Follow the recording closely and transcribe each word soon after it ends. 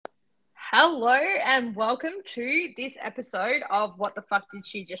Hello and welcome to this episode of What the Fuck Did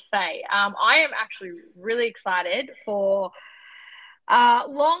She Just Say? I am actually really excited for a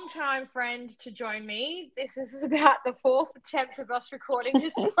long-time friend to join me. This is about the fourth attempt of us recording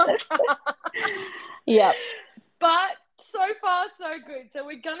this podcast. Yep. But so far, so good. So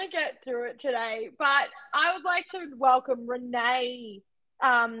we're going to get through it today. But I would like to welcome Renee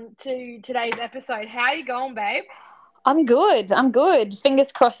to today's episode. How are you going, babe? I'm good.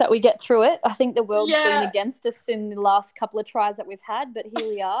 Fingers crossed that we get through it. I think the world's been against us in the last couple of tries that we've had, but here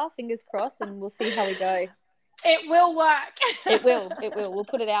we are. Fingers crossed, and we'll see how we go. It will work. It will. We'll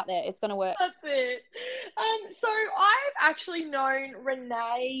put it out there. It's going to work. That's it. So I've actually known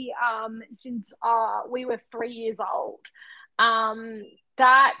Renee since we were 3 years old.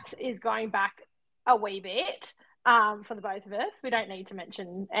 That is going back a wee bit. For the both of us, we don't need to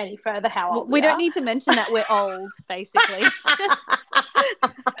mention any further how old we don't need to mention that we're old, basically.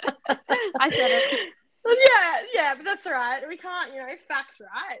 I said it. Yeah, but that's all right. We can't, facts,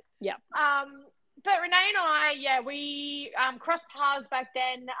 right? Yeah. But Renee and I, we crossed paths back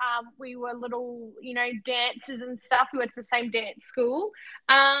then. We were little, dancers and stuff. We went to the same dance school.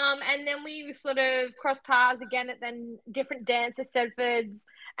 And then we sort of crossed paths again at then different dance at Stedfords.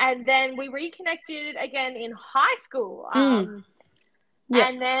 And then we reconnected again in high school. And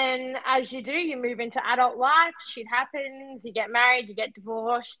then as you do, you move into adult life. Shit happens. You get married. You get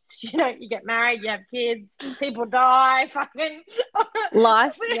divorced. You get married. You have kids. People die. Fucking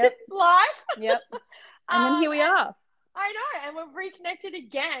life. Yep. Life. Yep. And then here we are. I know, and we've reconnected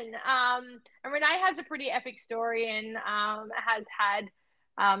again. And Renee has a pretty epic story and has had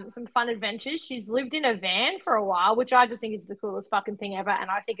some fun adventures. She's lived in a van for a while, which I just think is the coolest fucking thing ever, and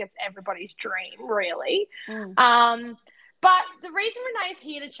I think it's everybody's dream, really. But the reason Renee's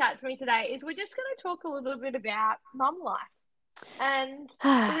here to chat to me today is we're just going to talk a little bit about mum life and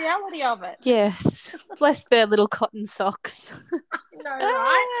the reality of it. Yes. Bless their little cotton socks. No,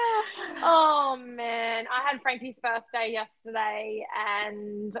 right? Oh, man. I had Frankie's birthday yesterday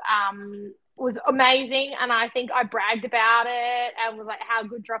and was amazing, and I think I bragged about it and was like how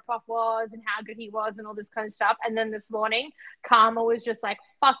good drop-off was and how good he was and all this kind of stuff. And then this morning, Karma was just like,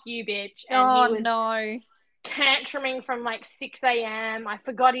 fuck you, bitch. And he was tantruming from like 6 a.m. I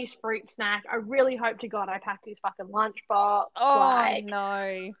forgot his fruit snack. I really hope to God I packed his fucking lunchbox.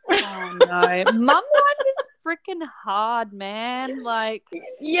 No. Mum life is freaking hard, man. Like,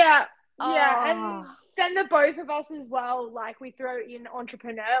 yeah. And then the both of us as well, like we throw in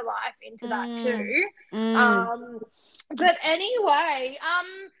entrepreneur life into that too. But anyway,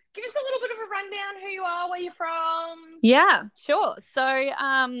 give us a little bit of a rundown who you are, where you're from. Yeah, sure. So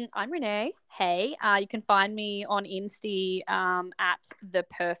I'm Renee. Hey, you can find me on Insta at the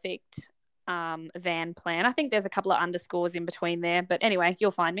perfect van plan. I think there's a couple of underscores in between there, but anyway,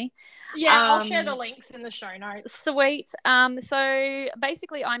 you'll find me. Yeah, I'll share the links in the show notes. Sweet. So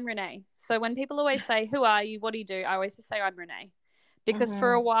basically I'm Renee. So when people always say, who are you? What do you do? I always just say I'm Renee, because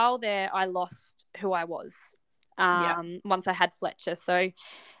for a while there, I lost who I was once I had Fletcher. So,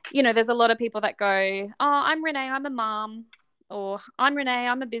 there's a lot of people that go, oh, I'm Renee, I'm a mom, or I'm Renee,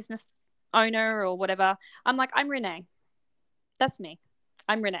 I'm a business owner, or whatever. I'm like, I'm Renee. That's me.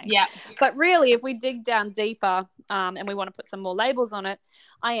 I'm Renee. Yeah. But really, if we dig down deeper and we want to put some more labels on it,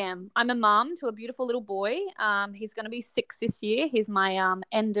 I'm a mum to a beautiful little boy. He's going to be 6 this year. He's my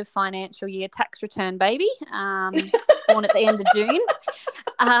end of financial year tax return baby, born at the end of June.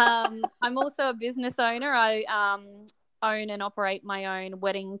 I'm also a business owner. I own and operate my own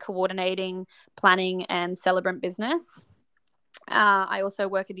wedding coordinating, planning and celebrant business. I also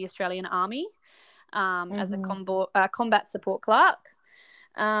work at the Australian Army as a combat support clerk.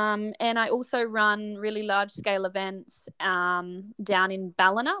 And I also run really large scale events down in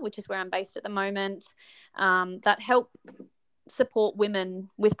Ballina, which is where I'm based at the moment, that help support women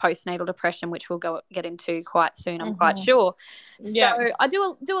with postnatal depression, which we'll get into quite soon, I'm quite sure. Yeah. So I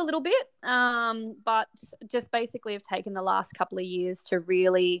do a little bit, but just basically have taken the last couple of years to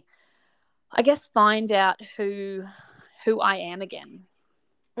really, I guess, find out who I am again.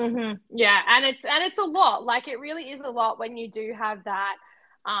 Yeah, and it's a lot. Like, it really is a lot when you do have that.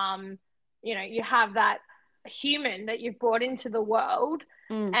 You have that human that you've brought into the world,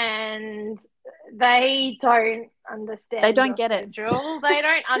 and they don't understand. They don't get it. They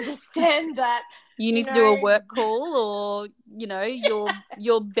don't understand that you need to do a work call, or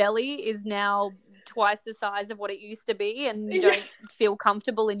your belly is now twice the size of what it used to be, and you don't feel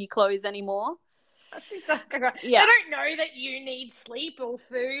comfortable in your clothes anymore. That's exactly right. Yeah. They don't know that you need sleep or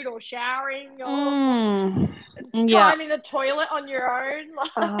food or showering or Yeah. time in the toilet on your own.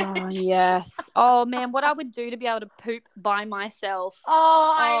 Oh, yes. Oh, man, what I would do to be able to poop by myself.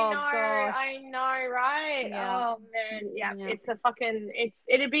 Oh, Oh, gosh. I know, right? Yeah. Oh man, yeah, Yeah. it's a fucking,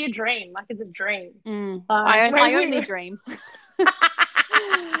 it'd be a dream, like it's a dream. I only dream.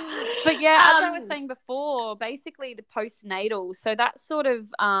 But yeah, as I was saying before, basically the postnatal. So that's sort of,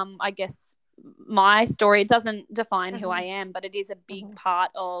 I guess, my story. It doesn't define who I am, but it is a big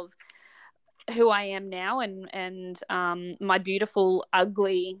part of who I am now, and my beautiful,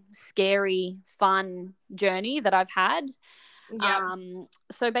 ugly, scary, fun journey that I've had. Yeah.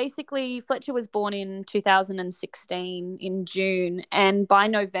 So basically, Fletcher was born in 2016 in June, and by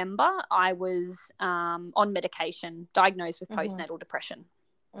November, I was on medication, diagnosed with postnatal depression.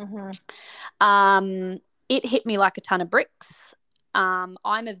 It hit me like a ton of bricks.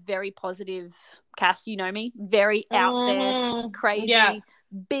 I'm a very positive, Cass, you know me, very out there, crazy,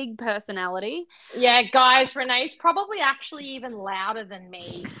 big personality. Yeah, guys, Renee's probably actually even louder than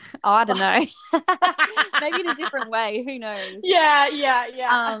me. I don't know. Maybe in a different way. Who knows? Yeah.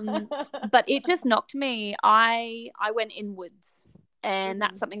 But it just knocked me. I went inwards, and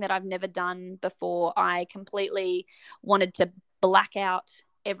that's something that I've never done before. I completely wanted to black out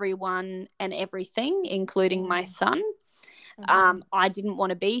everyone and everything, including my son. I didn't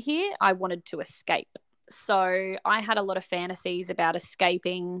want to be here. I wanted to escape. So I had a lot of fantasies about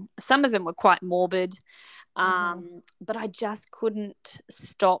escaping. Some of them were quite morbid, but I just couldn't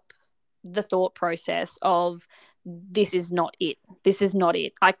stop the thought process of, this is not it. This is not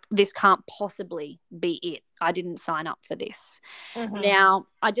it. This can't possibly be it. I didn't sign up for this. Now,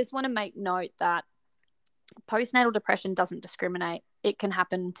 I just want to make note that postnatal depression doesn't discriminate. It can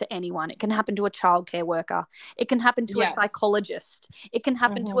happen to anyone. It can happen to a childcare worker. It can happen to a psychologist. It can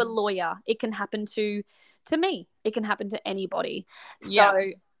happen to a lawyer. It can happen to me. It can happen to anybody.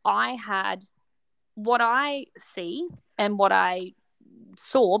 So I had what I see and what I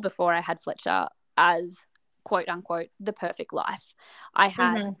saw before I had Fletcher as, quote unquote, the perfect life. I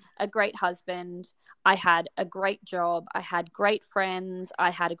had a great husband. I had a great job. I had great friends.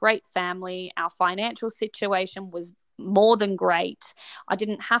 I had a great family. Our financial situation was more than great. I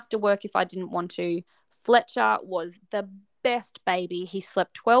didn't have to work if I didn't want to. Fletcher was the best baby. He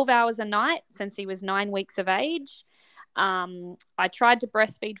slept 12 hours a night since he was 9 weeks of age. I tried to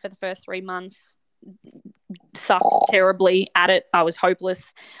breastfeed for the first 3 months, sucked terribly at it. I was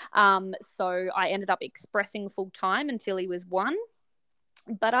hopeless. So I ended up expressing full time until he was 1.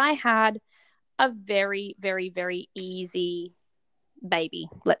 But I had a very, very, very easy baby,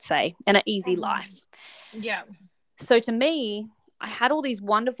 let's say, and an easy life. Yeah. So to me, I had all these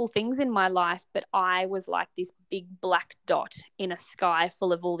wonderful things in my life, but I was like this big black dot in a sky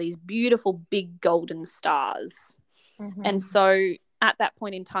full of all these beautiful big golden stars. And so at that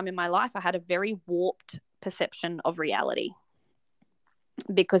point in time in my life, I had a very warped perception of reality,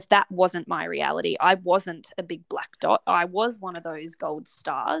 because that wasn't my reality. I wasn't a big black dot. I was one of those gold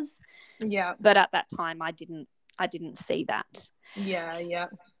stars. Yeah. But at that time, I didn't see that. Yeah.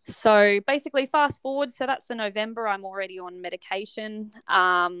 So basically, fast forward. So that's the November. I'm already on medication.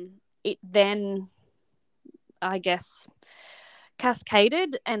 It then, I guess,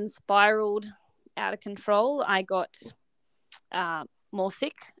 cascaded and spiraled out of control. I got more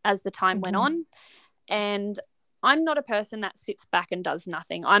sick as the time went on. And I'm not a person that sits back and does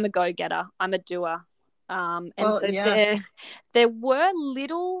nothing. I'm a go-getter. I'm a doer. There were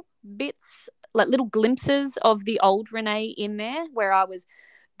little bits, like little glimpses of the old Renee in there, where I was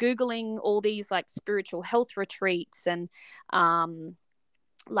Googling all these like spiritual health retreats and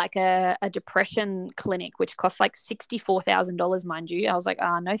like a depression clinic, which cost like $64,000, mind you. I was like,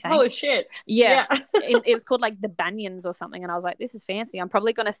 no thanks. Holy shit. Yeah. It was called like the Banyans or something. And I was like, this is fancy. I'm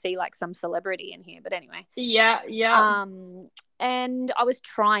probably going to see like some celebrity in here. But anyway. Yeah. And I was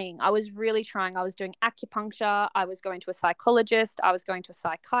really trying. I was doing acupuncture. I was going to a psychologist. I was going to a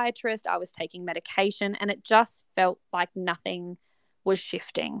psychiatrist. I was taking medication. And it just felt like nothing was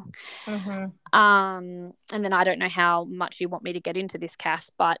shifting. And then I don't know how much you want me to get into this,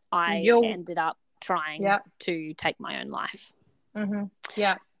 Cass, but I ended up trying to take my own life. And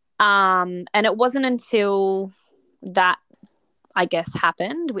it wasn't until that, I guess,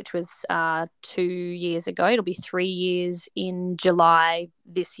 happened, which was 2 years ago. It'll be 3 years in July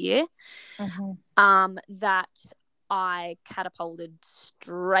this year, that I catapulted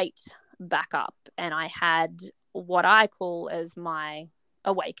straight back up, and I had what I call as my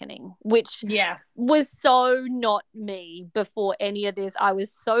awakening, which was so not me before any of this. I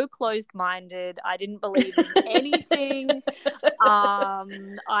was so closed-minded. I didn't believe in anything. I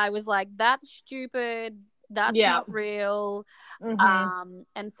I was like, that's stupid. That's Yeah. not real.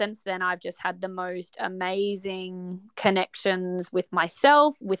 And since then, I've just had the most amazing connections with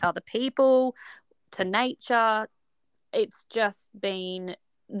myself, with other people, to nature. It's just been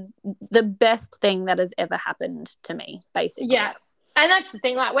the best thing that has ever happened to me, basically. Yeah. And that's the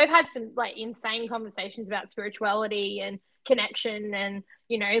thing, like we've had some like insane conversations about spirituality and connection, and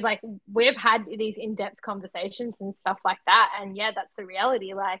you know, like we've had these in-depth conversations and stuff like that. And yeah, that's the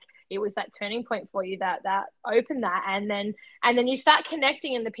reality. Like it was that turning point for you that opened that, and then you start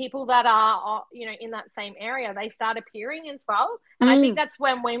connecting, and the people that are, you know, in that same area, they start appearing as well. And I think that's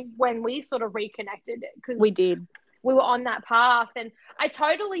when we sort of reconnected, because we did. We were on that path. And I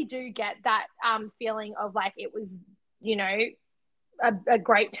totally do get that feeling of like it was, you know, a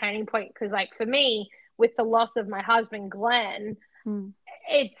great turning point, because like for me, with the loss of my husband Glenn,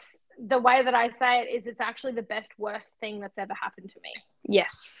 it's the way that I say it is, it's actually the best worst thing that's ever happened to me.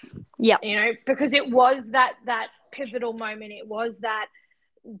 Yes. Yeah. You know, because it was that pivotal moment. It was that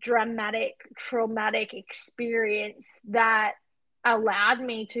dramatic, traumatic experience that allowed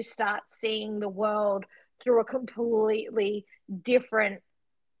me to start seeing the world through a completely different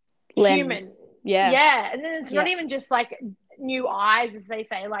lens. Human. Yeah. And then it's not even just like new eyes, as they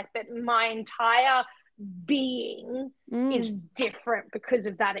say, like, but my entire being is different because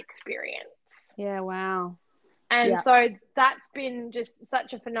of that experience. Yeah. Wow. And so that's been just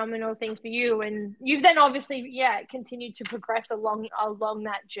such a phenomenal thing for you. And you've then obviously, continued to progress along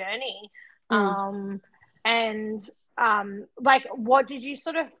that journey. Like, what did you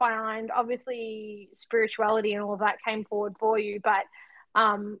sort of find? Obviously, spirituality and all of that came forward for you, but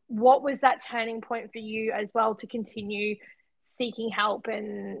what was that turning point for you as well to continue seeking help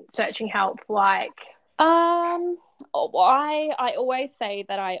and searching help? Like, I always say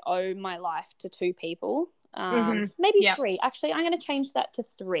that I owe my life to two people, maybe three. Actually, I'm going to change that to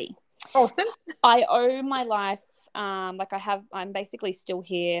three. Awesome. I owe my life. I'm basically still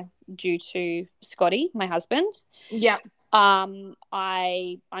here due to Scotty, my husband. Yeah. I'm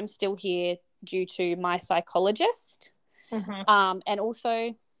still here due to my psychologist. And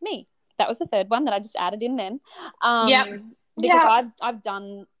also me. That was the third one that I just added in then. Because I've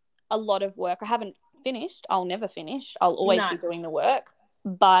done a lot of work. I haven't finished. I'll never finish. I'll always be doing the work.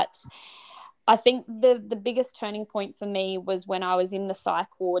 But I think the biggest turning point for me was when I was in the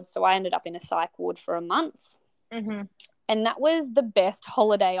psych ward. So I ended up in a psych ward for a month. And that was the best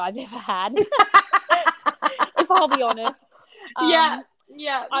holiday I've ever had. If I'll be honest. I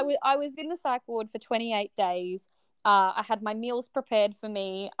was in the psych ward for 28 days. I had my meals prepared for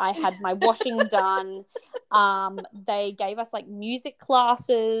me. I had my washing done. They gave us like music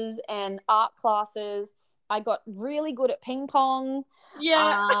classes and art classes. I got really good at ping pong.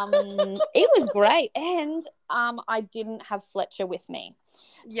 It was great. And I didn't have Fletcher with me.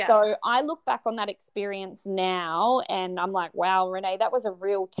 So I look back on that experience now and I'm like, wow, Renee, that was a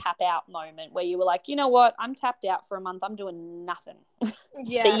real tap out moment where you were like, you know what? I'm tapped out for a month. I'm doing nothing.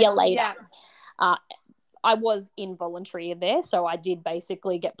 See you later. I was involuntary there, so I did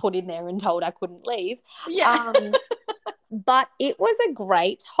basically get put in there and told I couldn't leave. But it was a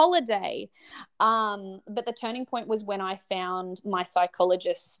great holiday. But the turning point was when I found my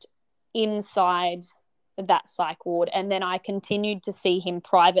psychologist inside that psych ward, and then I continued to see him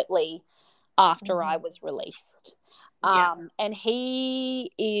privately after I was released. And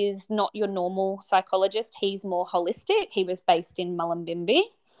he is not your normal psychologist. He's more holistic. He was based in Mullumbimby.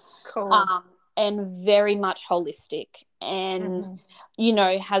 Cool. And very much holistic, and you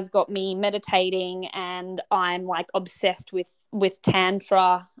know, has got me meditating, and I'm like obsessed with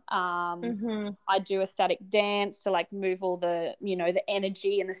tantra. I do a static dance to like move all the, you know, the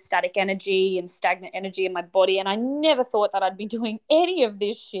energy and the static energy and stagnant energy in my body, and I never thought that I'd be doing any of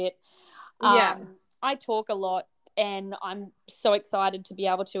this shit. I talk a lot, and I'm so excited to be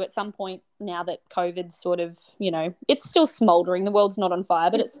able to, at some point now that COVID's sort of, you know, it's still smouldering. The world's not on fire,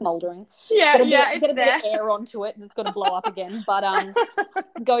 but it's smouldering. Get a bit of air onto it and it's going to blow up again. But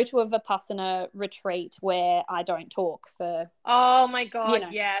go to a Vipassana retreat where I don't talk for, oh my God, you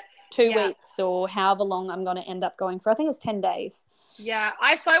know, 2 weeks or however long I'm going to end up going for. I think it's 10 days. I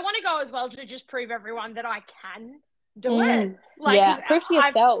want to go as well, to just prove everyone that I can do it. Like, prove to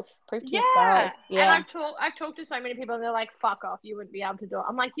yourself. And I've talked to so many people, and they're like, fuck off, you wouldn't be able to do it.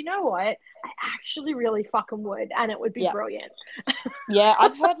 I'm like, you know what, I actually really fucking would, and it would be brilliant.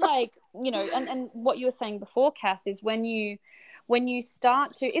 I've heard, like, you know, and what you were saying before, Cass, is when you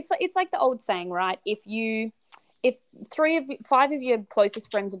start to, it's like the old saying, right? If 5 of your closest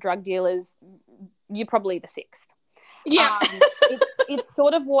friends are drug dealers, you're probably the sixth. It's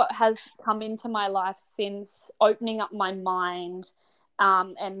sort of what has come into my life since opening up my mind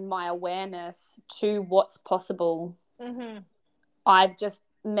and my awareness to what's possible, Mm-hmm. I've just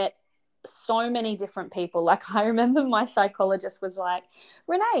met so many different people. Like, I remember my psychologist was like,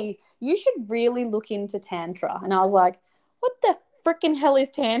 Renee, you should really look into Tantra. And I was like, what the freaking hell is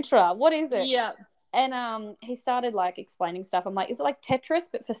Tantra? What is it? Yeah. And he started like explaining stuff. I'm like, is it like Tetris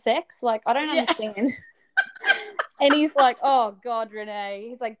but for sex? Like, I don't understand. And he's like, oh God, Renee.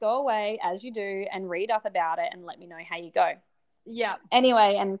 He's like, go away as you do and read up about it and let me know how you go. Yeah.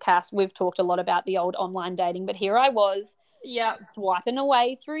 Anyway, and Cass, we've talked a lot about the old online dating, but here I was swiping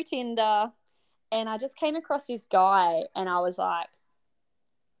away through Tinder, and I just came across this guy and I was like,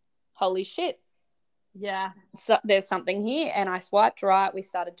 holy shit. Yeah. So there's something here. And I swiped right. We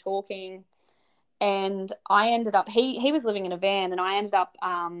started talking, and I ended up, he was living in a van, and I ended up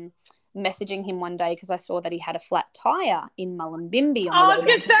messaging him one day because I saw that he had a flat tire in Mullumbimby on the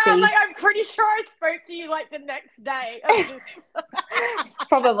way down to see. Like, I'm pretty sure I spoke to you like the next day.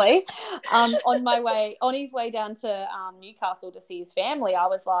 Probably. On his way down to Newcastle to see his family, I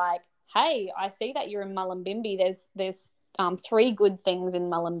was like, hey, I see that you're in Mullumbimby. There's 3 good things in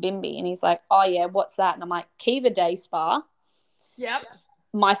Mullumbimby. And he's like, oh yeah, what's that? And I'm like, Kiva Day Spa. Yep.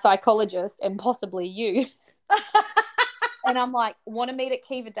 My psychologist, and possibly you. And I'm like, want to meet at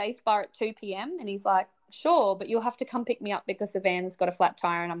Kiva Day Spa at 2 p.m? And he's like, sure, but you'll have to come pick me up because the van's got a flat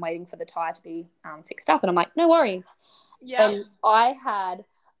tire and I'm waiting for the tire to be fixed up. And I'm like, no worries. Yeah. And I had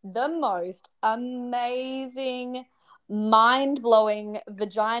the most amazing, mind-blowing,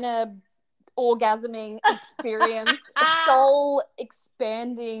 vagina orgasming experience,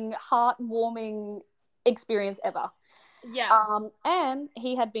 soul-expanding, heart-warming experience ever. Yeah. And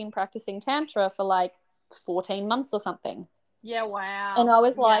he had been practicing Tantra for like 14 months or something. Yeah, wow. And I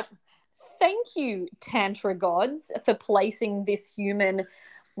was like, thank you, Tantra gods, for placing this human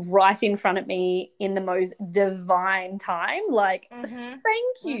right in front of me in the most divine time. Like,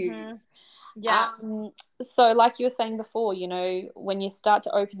 thank you. Mm-hmm. Yeah. So like you were saying before, you know, when you start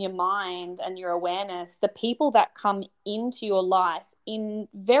to open your mind and your awareness, the people that come into your life in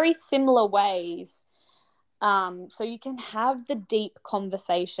very similar ways, so you can have the deep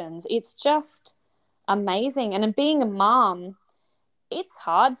conversations. It's just amazing. And in being a mom, it's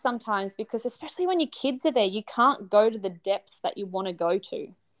hard sometimes because especially when your kids are there, you can't go to the depths that you want to go to.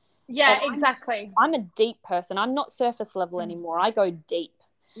 Yeah, exactly. I'm a deep person. I'm not surface level anymore. I go deep.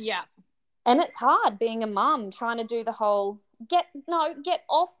 Yeah. And it's hard being a mum, trying to do the whole get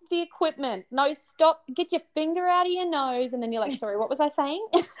off the equipment. No, stop, get your finger out of your nose. And then you're like, sorry, what was I saying?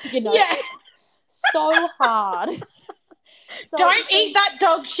 You know, it's so hard. So don't eat that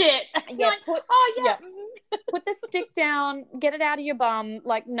dog shit. Yeah, like, put the stick down, get it out of your bum.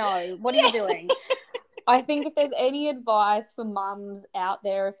 Like, no, what are you doing? I think if there's any advice for mums out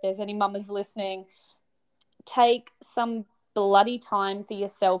there, if there's any mamas listening, take some bloody time for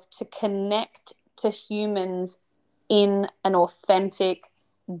yourself to connect to humans in an authentic,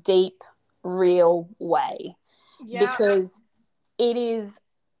 deep, real way. Yeah. Because it is,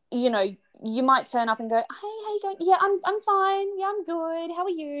 you know, you might turn up and go, hey, how you going? Yeah, I'm fine. Yeah, I'm good. How are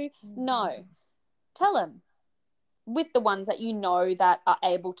you? No. Tell them with the ones that you know that are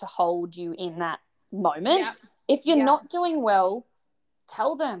able to hold you in that moment. Yeah. If you're not doing well,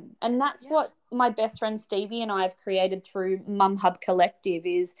 tell them. And that's what my best friend Stevie and I have created through Mum Hub Collective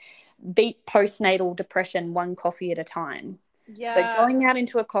is beat postnatal depression one coffee at a time. Yeah. So going out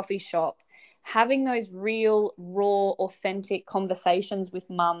into a coffee shop, having those real, raw, authentic conversations with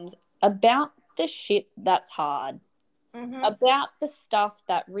mums about the shit that's hard, about the stuff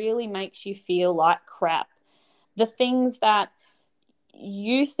that really makes you feel like crap, the things that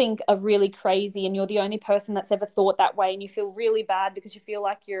you think are really crazy and you're the only person that's ever thought that way and you feel really bad because you feel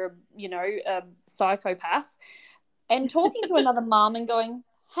like you're, you know, a psychopath, and talking to another mom and going,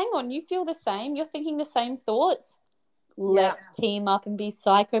 hang on, you feel the same, you're thinking the same thoughts, let's team up and be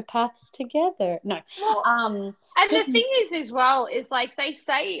psychopaths together. No. Well, and the thing is as well is like they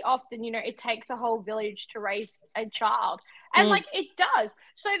say often, you know, it takes a whole village to raise a child, and like it does.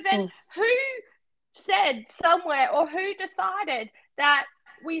 So then who said somewhere or who decided that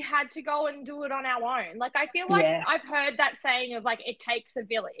we had to go and do it on our own? Like I feel like I've heard that saying of like it takes a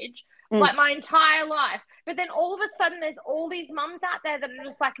village like my entire life, but then all of a sudden there's all these mums out there that are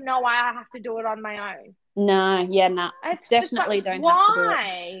just like, no, I have to do it on my own. No, definitely like, don't have to do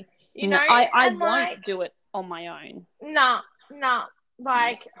it. You know, I won't do it on my own. No,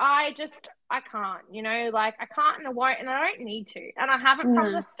 like I can't, you know, like I can't and I won't and I don't need to, and I haven't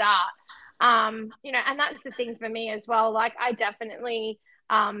from the start. You know, and that's the thing for me as well. Like I definitely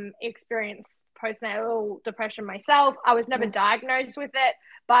experienced postnatal depression myself. I was never diagnosed with it,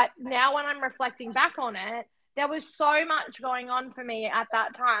 but now when I'm reflecting back on it, there was so much going on for me at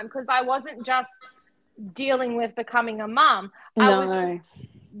that time because I wasn't just dealing with becoming a mum. I was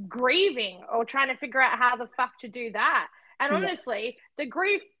grieving or trying to figure out how the fuck to do that. And honestly, the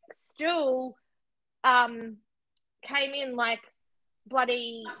grief still came in like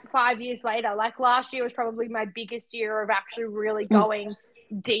bloody 5 years later. Like last year was probably my biggest year of actually really going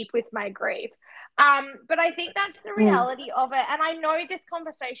deep with my grief. But I think that's the reality of it. And I know this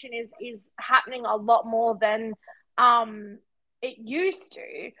conversation is happening a lot more than it used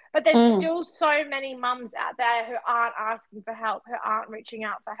to, but there's still so many mums out there who aren't asking for help, who aren't reaching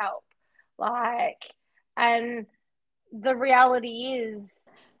out for help. Like, and the reality is,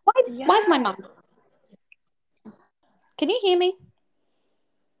 why's my mum? Can you hear me?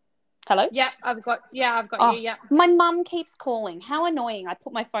 Hello? Yep, I've got you. Yep. My mum keeps calling. How annoying. I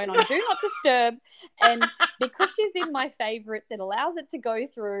put my phone on do not disturb, and because she's in my favorites, it allows it to go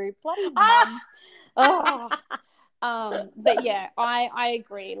through. Bloody mum. But yeah, I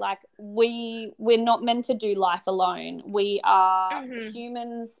agree. Like we're not meant to do life alone. We are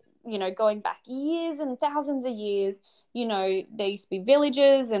humans, you know, going back years and thousands of years. You know, there used to be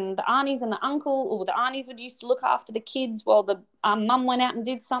villages and the aunties and the uncle, or the aunties would used to look after the kids while the mum went out and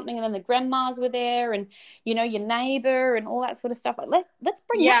did something, and then the grandmas were there, and, you know, your neighbour and all that sort of stuff. Like, let's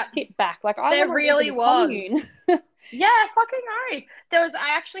bring that shit back. Like, there really was. Yeah, fucking right.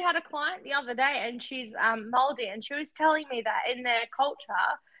 I actually had a client the other day, and she's Māori, and she was telling me that in their culture,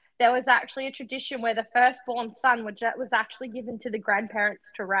 there was actually a tradition where the firstborn son was actually given to the grandparents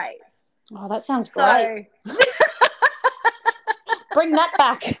to raise. Oh, that sounds great. Bring that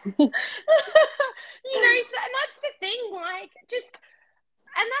back. You know, and that's the thing, like,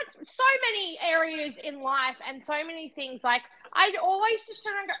 and that's so many areas in life and so many things. Like, I'd always just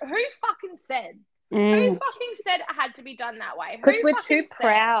turn around and go, who fucking said? Who fucking said it had to be done that way? Because we're too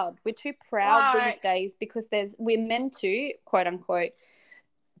proud. We're too proud these days because we're meant to, quote unquote,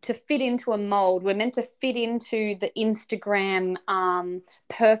 to fit into a mold. We're meant to fit into the Instagram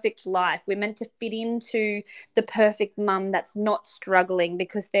perfect life. We're meant to fit into the perfect mum that's not struggling,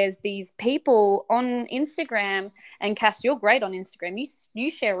 because there's these people on Instagram, and Cass, you're great on Instagram.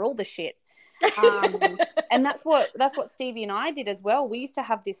 You share all the shit. And that's what Stevie and I did as well. We used to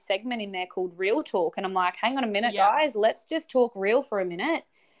have this segment in there called Real Talk, and I'm like, hang on a minute, guys, let's just talk real for a minute.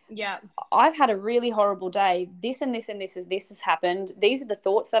 Yeah, I've had a really horrible day. This and this and this has happened. These are the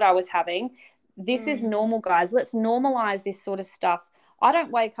thoughts that I was having. This is normal, guys. Let's normalize this sort of stuff. I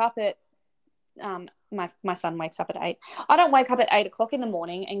don't wake up at my son wakes up at 8. I don't wake up at 8 o'clock in the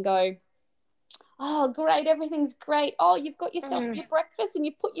morning and go, oh, great, everything's great. Oh, you've got yourself your breakfast and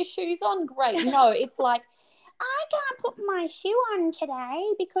you've put your shoes on. Great. No, it's like, I can't put my shoe on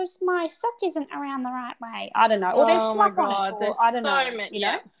today because my sock isn't around the right way. I don't know. Or there's fluff on it. Or, I don't know. Many, you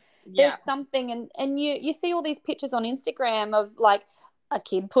know? There's something, and you see all these pictures on Instagram of like a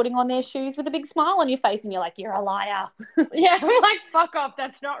kid putting on their shoes with a big smile on your face, and you're like, you're a liar. Yeah, I'm like, fuck off,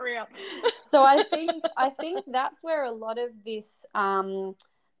 that's not real. So I think that's where a lot of this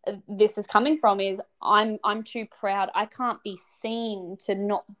is coming from, is I'm too proud. I can't be seen to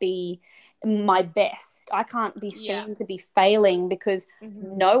not be my best. I can't be seen to be failing because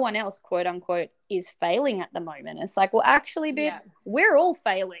no one else, quote unquote, is failing at the moment. It's like, well, actually, bitch, we're all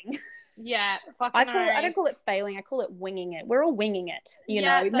failing. Yeah, I don't call it failing. I call it winging it. We're all winging it. You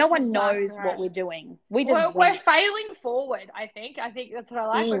know, no one knows what we're doing. We're failing forward. I think that's what I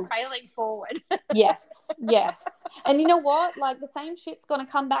like. We're failing forward. Yes. And you know what? Like, the same shit's gonna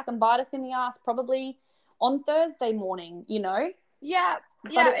come back and bite us in the ass probably on Thursday morning. You know. Yeah.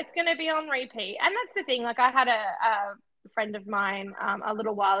 It's gonna be on repeat, and that's the thing. Like, I had a friend of mine a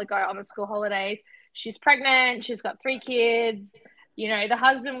little while ago on the school holidays. She's pregnant. She's got 3 kids. You know, the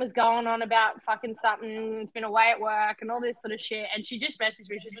husband was going on about fucking something. It's been away at work and all this sort of shit. And she just messaged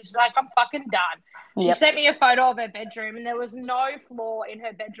me. She's like, I'm fucking done. She sent me a photo of her bedroom, and there was no floor in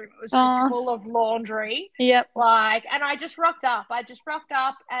her bedroom. It was just full of laundry. Yep. Like, and I just rocked up.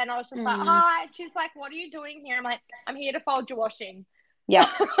 And I was just like, hi. She's like, what are you doing here? I'm like, I'm here to fold your washing. Yeah.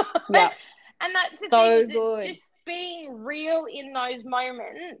 Yeah. And that's the so thing. Good. Just being real in those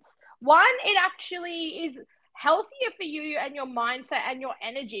moments. One, it actually is healthier for you and your mindset and your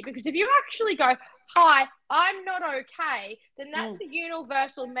energy, because if you actually go, hi, I'm not okay, then that's a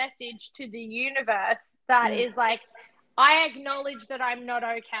universal message to the universe that is like, I acknowledge that I'm not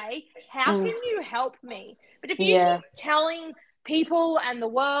okay. How can you help me? But if you keep telling people and the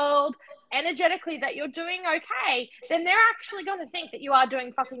world energetically that you're doing okay, then they're actually going to think that you are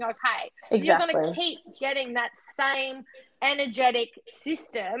doing fucking okay. So you're going to keep getting that same energetic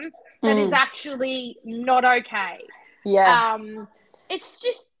system that is actually not okay. Yeah. It's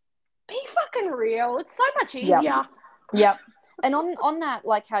just be fucking real. It's so much Yep. easier. Yep. And on that,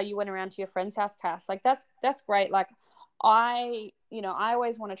 like how you went around to your friend's house, Cass, like that's great. Like I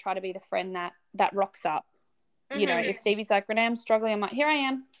always want to try to be the friend that rocks up. You know, if Stevie's like, Renee, I'm struggling, I'm like, here I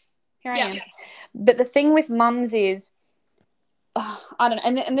am. But the thing with mums is, I don't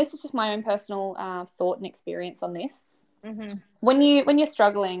know, and this is just my own personal thought and experience on this. When you're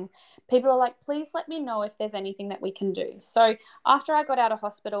struggling, people are like, please let me know if there's anything that we can do. So after I got out of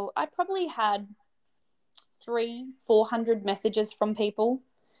hospital, I probably had 300-400 messages from people.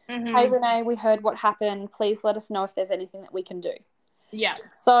 Hey Renee, we heard what happened, please let us know if there's anything that we can do.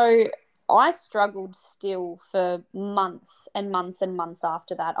 So I struggled still for months and months and months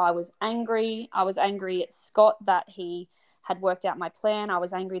after that. I was angry at Scott that he had worked out my plan. I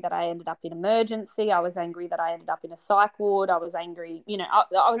was angry that I ended up in emergency. I was angry that I ended up in a psych ward. I was angry,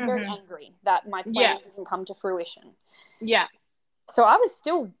 I was very angry that my plan didn't come to fruition. So I was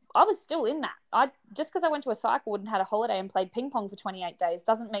still in that. Just because I went to a psych ward and had a holiday and played ping pong for 28 days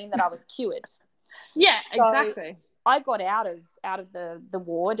doesn't mean that I was cured. Exactly. I got out of the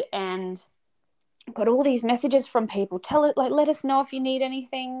ward and got all these messages from people. Let us know if you need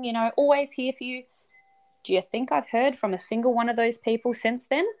anything, always here for you. Do you think I've heard from a single one of those people since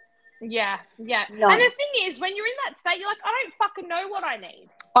then? Yeah. No. And the thing is, when you're in that state, you're like, I don't fucking know what I need.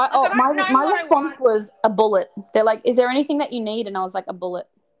 My response was a bullet. They're like, is there anything that you need? And I was like, a bullet.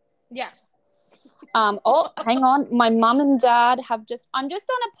 Yeah. Hang on. My mum and dad I'm just on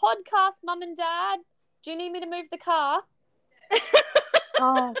a podcast, mum and dad. Do you need me to move the car?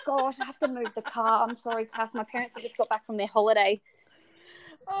 Oh, gosh, I have to move the car. I'm sorry, Cass. My parents have just got back from their holiday.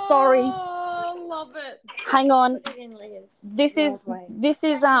 Sorry. Oh, love it. Hang on. This is real,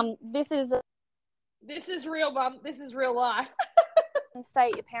 Mum. This is real life. Stay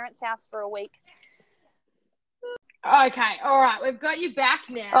at your parents' house for a week. Okay, all right. We've got you back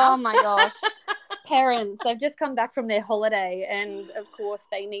now. Oh, my gosh. Parents, they've just come back from their holiday, and, of course,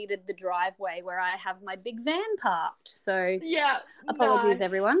 they needed the driveway where I have my big van parked. So, apologies,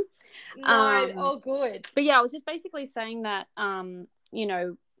 everyone. No, all good. But, yeah, I was just basically saying that,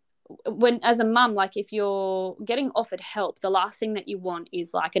 when as a mum, like if you're getting offered help, the last thing that you want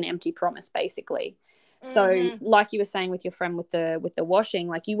is like an empty promise, basically. So like you were saying with your friend with the washing,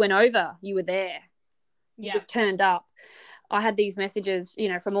 like you went over, you were there, you just turned up. I had these messages,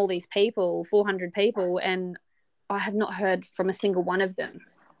 from all these people, 400 people, and I have not heard from a single one of them.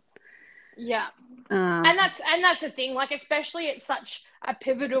 And that's the thing, like especially at such a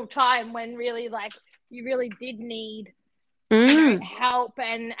pivotal time when really like you really did need help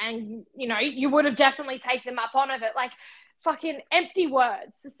and you would have definitely taken them up on it. Like fucking empty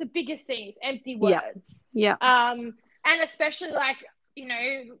words. It's the biggest thing, is empty words. And especially like,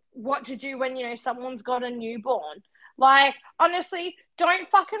 what to do when, someone's got a newborn. Like, honestly, don't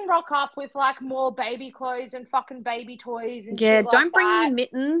fucking rock up with like more baby clothes and fucking baby toys and shit like don't bring that. me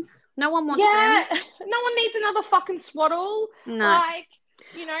mittens. No one wants them. No one needs another fucking swaddle. No. Like,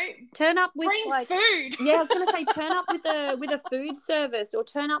 turn up with bring like food. Yeah, I was gonna say turn up with a food service, or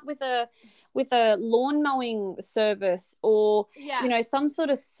turn up with a lawn mowing service, or some sort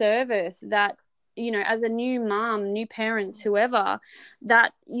of service that as a new mom, new parents, whoever,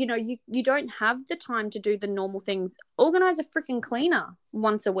 that you don't have the time to do the normal things. Organize a freaking cleaner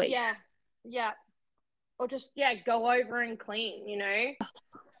once a week. Or just go over and clean.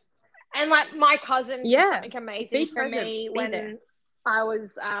 And like my cousin did something amazing for me when I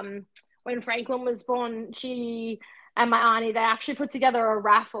was when Franklin was born. She and my auntie, they actually put together a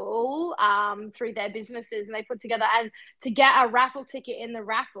raffle through their businesses, and they put together, and to get a raffle ticket in the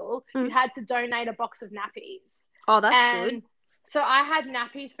raffle, you had to donate a box of nappies. Oh, that's good. So I had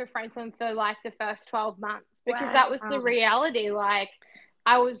nappies for Franklin for like the first 12 months because that was the reality. Like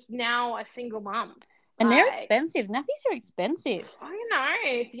I was now a single mom. And they're expensive. Nappies are expensive. I know.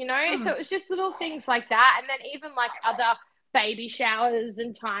 So it was just little things like that. And then even like other baby showers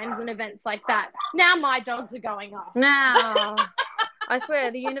and times and events like that. Now my dogs are going off. No. I swear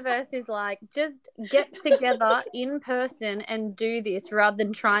the universe is like, just get together in person and do this rather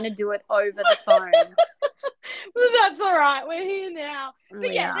than trying to do it over the phone. Well, that's all right. We're here now. But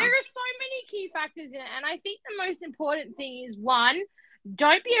there are so many key factors in it. And I think the most important thing is, one,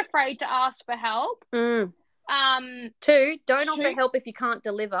 don't be afraid to ask for help. 2, don't offer help if you can't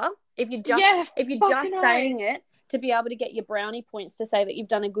deliver. If you're just saying it to be able to get your brownie points to say that you've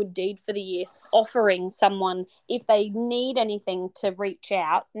done a good deed for the year, offering someone, if they need anything, to reach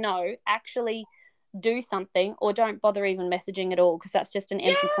out. No, actually do something, or don't bother even messaging at all, because that's just an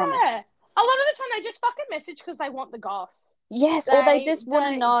empty promise. A lot of the time they just fucking message because they want the goss. Yes, or they just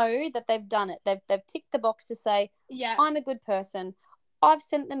want to know that they've done it. They've ticked the box to say, I'm a good person. I've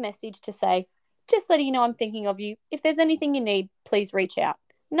sent the message to say, just letting you know I'm thinking of you. If there's anything you need, please reach out.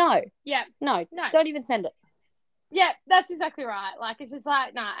 No. Yeah. No. No. Don't even send it. Yeah, that's exactly right. Like, it's just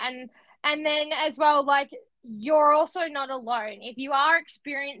like, nah. And then as well, like, you're also not alone. If you are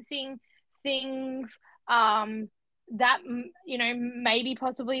experiencing things that, you know, maybe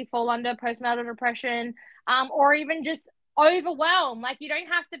possibly fall under postnatal depression, or even just overwhelmed, like, you don't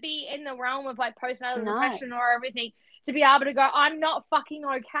have to be in the realm of like postnatal depression or everything to be able to go, I'm not fucking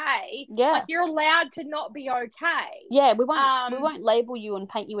okay. Yeah. Like, you're allowed to not be okay. Yeah, we won't label you and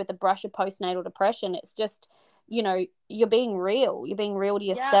paint you with a brush of postnatal depression. It's just, you know, you're being real. You're being real to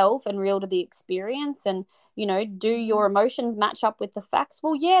yourself and real to the experience. And, you know, do your emotions match up with the facts?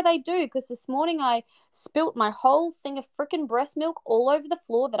 Well, yeah, they do. Because this morning I spilt my whole thing of freaking breast milk all over the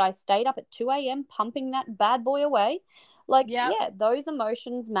floor that I stayed up at 2 a.m. pumping that bad boy away. Like, yeah, those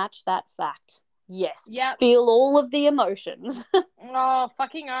emotions match that fact. Yes. Yep. Feel all of the emotions. Oh,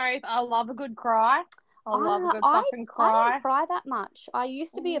 fucking oath. I love a good cry. I love a good fucking cry. I don't cry that much. I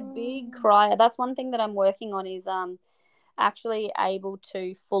used to be a big crier. That's one thing that I'm working on, is actually able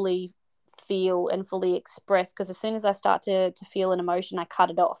to fully feel and fully express, because as soon as I start to feel an emotion, I cut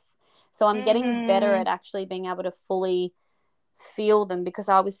it off. So I'm getting better at actually being able to fully feel them, because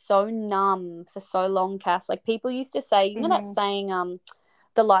I was so numb for so long, Cass. Like, people used to say, you know that saying,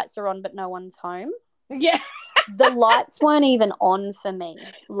 the lights are on but no one's home? Yeah. The lights weren't even on for me.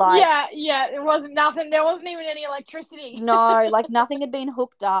 Like, yeah, it wasn't nothing. There wasn't even any electricity. No, like nothing had been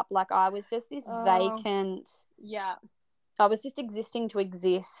hooked up. Like, I was just this vacant. Yeah. I was just existing to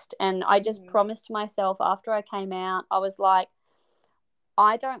exist. And I just promised myself after I came out, I was like,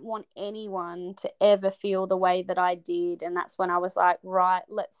 I don't want anyone to ever feel the way that I did. And that's when I was like, right,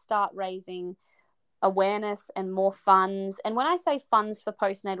 let's start raising awareness and more funds. And when I say funds for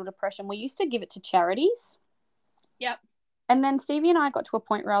postnatal depression, we used to give it to charities. Yep. And then Stevie and I got to a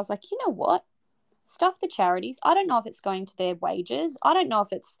point where I was like, you know what? Stuff the charities. I don't know if it's going to their wages. I don't know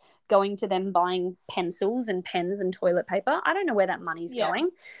if it's going to them buying pencils and pens and toilet paper. I don't know where that money's going.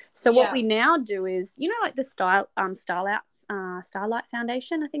 So what we now do is, you know, like the Starlight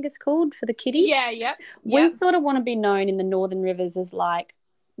Foundation, I think it's called, for the kitty. Yeah, yep. We sort of want to be known in the Northern Rivers as like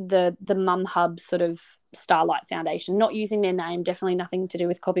the Mum Hub sort of Starlight Foundation, not using their name, definitely nothing to do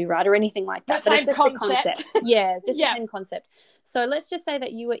with copyright or anything like that. But it's just the concept. Yeah, it's just the same concept. So let's just say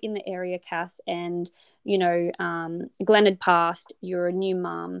that you were in the area, Cass, and, you know, Glenn had passed, you're a new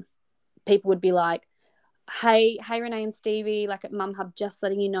mum. People would be like, hey Renee and Stevie, like at Mum Hub, just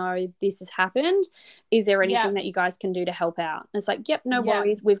letting you know this has happened. Is there anything that you guys can do to help out? And it's like, yep, no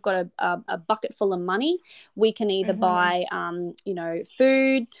worries. We've got a bucket full of money. We can either buy, you know,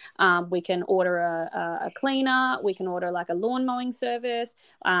 food. We can order a cleaner. We can order like a lawn mowing service.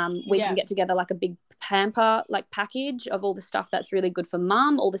 We can get together like a big pamper like package of all the stuff that's really good for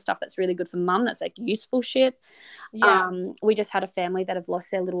mum, all the stuff that's really good for mum, that's like useful shit. We just had a family that have lost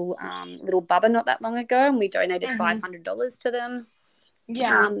their little bubba not that long ago, and we donated $500 to them.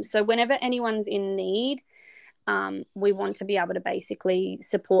 So whenever anyone's in need, we want to be able to basically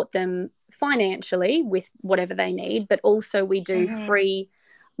support them financially with whatever they need, but also we do free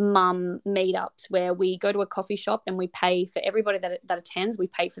mum meetups where we go to a coffee shop and we pay for everybody that attends, we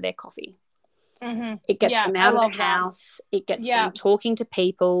pay for their coffee. It gets them out of the house. It gets them talking to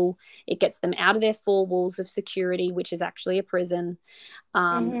people. It gets them out of their four walls of security, which is actually a prison.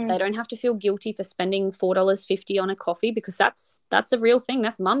 They don't have to feel guilty for spending $4.50 on a coffee, because that's a real thing.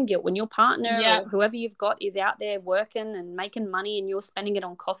 That's mum guilt. When your partner or whoever you've got is out there working and making money and you're spending it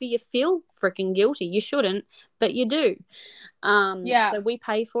on coffee, you feel freaking guilty. You shouldn't, but you do. So we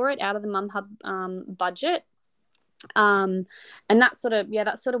pay for it out of the Mum Hub budget. And that's sort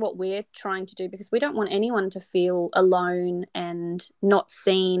of what we're trying to do, because we don't want anyone to feel alone and not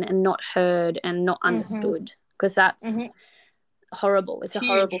seen and not heard and not understood, because that's horrible. It's a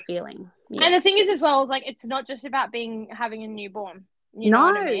horrible feeling. And the thing is as well, is like, it's not just about having a newborn. You know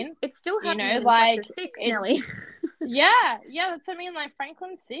what I mean? It's still happening. You know, like 6, Nelly. That's what I mean. Like,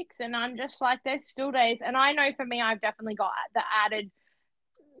 Franklin's 6, and I'm just like, there's still days, and I know for me, I've definitely got the added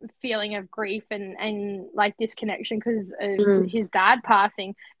feeling of grief and like disconnection because of his dad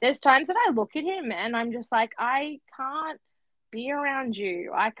passing. There's times that I look at him and I'm just like, I can't be around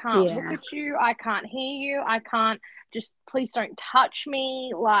you. I can't look at you. I can't hear you. I can't, just please don't touch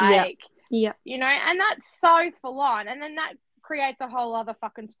me. Like, you know, and that's so full on. And then that creates a whole other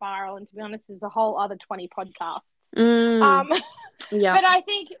fucking spiral. And to be honest, there's a whole other 20 podcasts. But I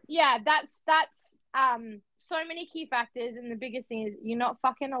think, that's so many key factors, and the biggest thing is you're not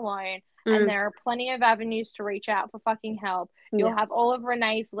fucking alone, and there are plenty of avenues to reach out for fucking help. You'll have all of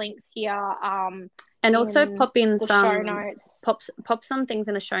Renee's links here. And also in pop in the show some notes. pop some things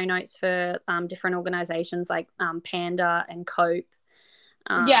in the show notes for different organizations like Panda and Cope.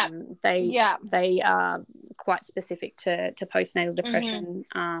 Yeah. They are quite specific to postnatal depression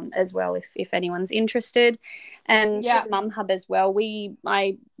as well, if anyone's interested. And to Mum Hub as well.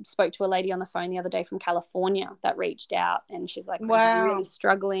 I spoke to a lady on the phone the other day from California that reached out, and she's like, I'm really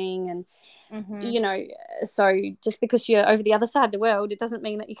struggling, and you know, so just because you're over the other side of the world, it doesn't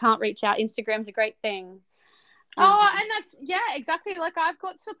mean that you can't reach out. Instagram's a great thing. And that's, exactly. Like, I've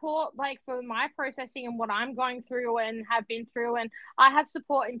got support, like, for my processing and what I'm going through and have been through. And I have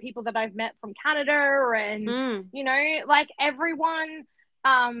support in people that I've met from Canada and, you know, like, everyone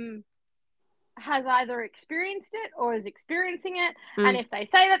has either experienced it or is experiencing it. And if they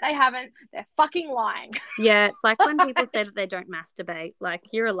say that they haven't, they're fucking lying. Yeah, it's like when people say that they don't masturbate,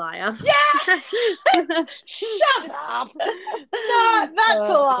 like, you're a liar. Yeah! Shut up! No, that's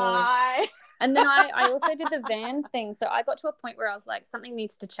a lie. And then I also did the van thing. So I got to a point where I was like, something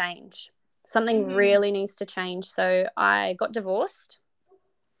needs to change. Something really needs to change. So I got divorced.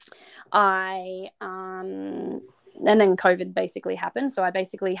 And then COVID basically happened. So I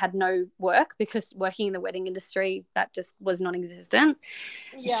basically had no work because working in the wedding industry, that just was non-existent.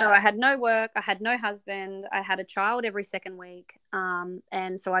 Yeah. So I had no work. I had no husband. I had a child every second week.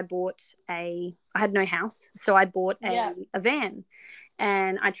 And so I had no house. So I bought a van.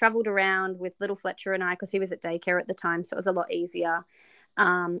 And I traveled around with little Fletcher and I, because he was at daycare at the time. So it was a lot easier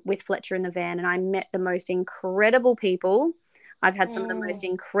with Fletcher in the van. And I met the most incredible people. I've had some of the most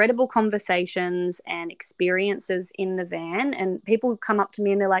incredible conversations and experiences in the van. And people come up to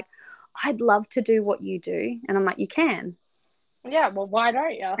me and they're like, I'd love to do what you do. And I'm like, you can. Yeah, well, why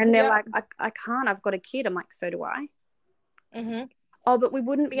don't you? And they're like, I can't. I've got a kid. I'm like, so do I. Oh, but we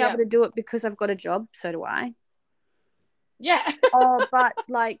wouldn't be able to do it because I've got a job. So do I. Yeah. Oh, but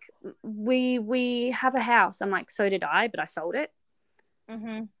like we have a house. I'm like, so did I, but I sold it.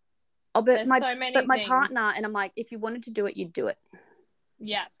 Oh, but my partner, and I'm like, if you wanted to do it, you'd do it.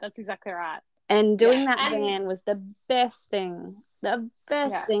 Yeah, that's exactly right. And doing that van was the best thing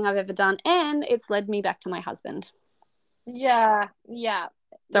thing I've ever done, and it's led me back to my husband. Yeah.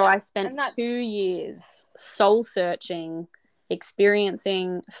 So I spent 2 years soul searching,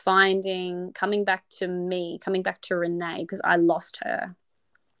 experiencing, finding, coming back to Renee, because I lost her.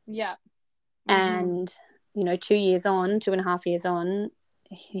 Yeah. And, you know, 2.5 years on,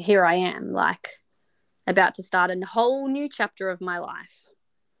 here I am, like, about to start a whole new chapter of my life.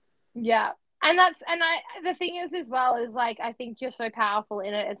 Yeah. And the thing is as well is, like, I think you're so powerful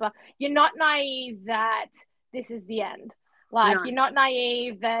in it as well. You're not naive that this is the end. Like, you're not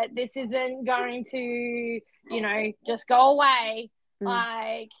naive that this isn't going to, you know, just go away.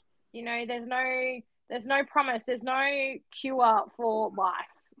 Like, you know, there's no promise. There's no cure for life.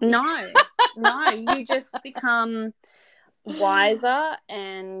 No, you just become wiser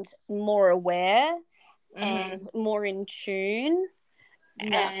and more aware and more in tune.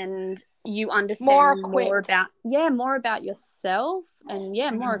 And you understand more about yourself, and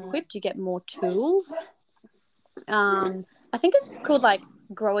more equipped. You get more tools. I think it's called, like,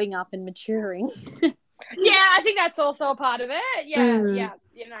 growing up and maturing. Yeah, I think that's also a part of it. Yeah,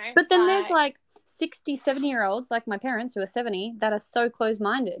 you know. But then there's like 60, 70-year-olds, like my parents who are 70, that are so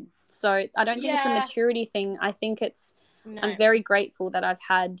close-minded. So I don't think it's a maturity thing. I think it's, I'm very grateful that I've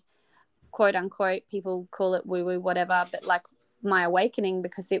had, quote unquote, people call it woo-woo, whatever, but like my awakening,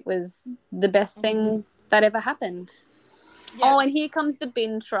 because it was the best thing that ever happened. Yeah. Oh, and here comes the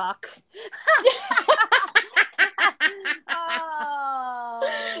bin truck.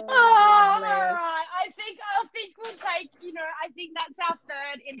 All right. I think we'll take, you know, I think that's our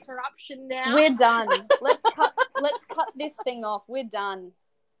third interruption now. We're done. Let's cut this thing off. We're done.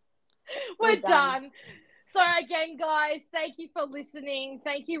 We're done. So again, guys, thank you for listening.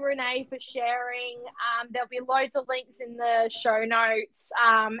 Thank you, Renee, for sharing. There'll be loads of links in the show notes.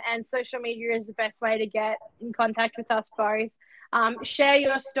 And social media is the best way to get in contact with us both. Share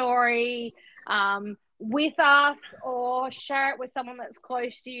your story with us, or share it with someone that's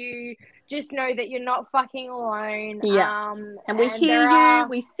close to you. Just know that you're not fucking alone. Yeah. And we hear you.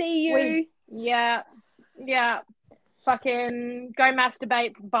 We see you. Yeah. Fucking go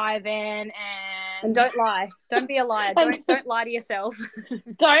masturbate, buy a van, and don't lie. Don't be a liar. Don't lie to yourself.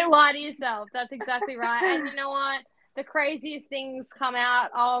 Don't lie to yourself. That's exactly right. And you know what? The craziest things come out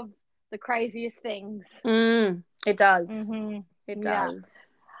of the craziest things. It does. It does.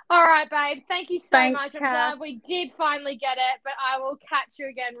 All right, babe. Thank you so much. Cass. I'm glad we did finally get it, but I will catch you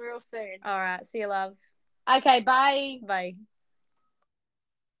again real soon. All right. See you, love. Okay, bye. Bye.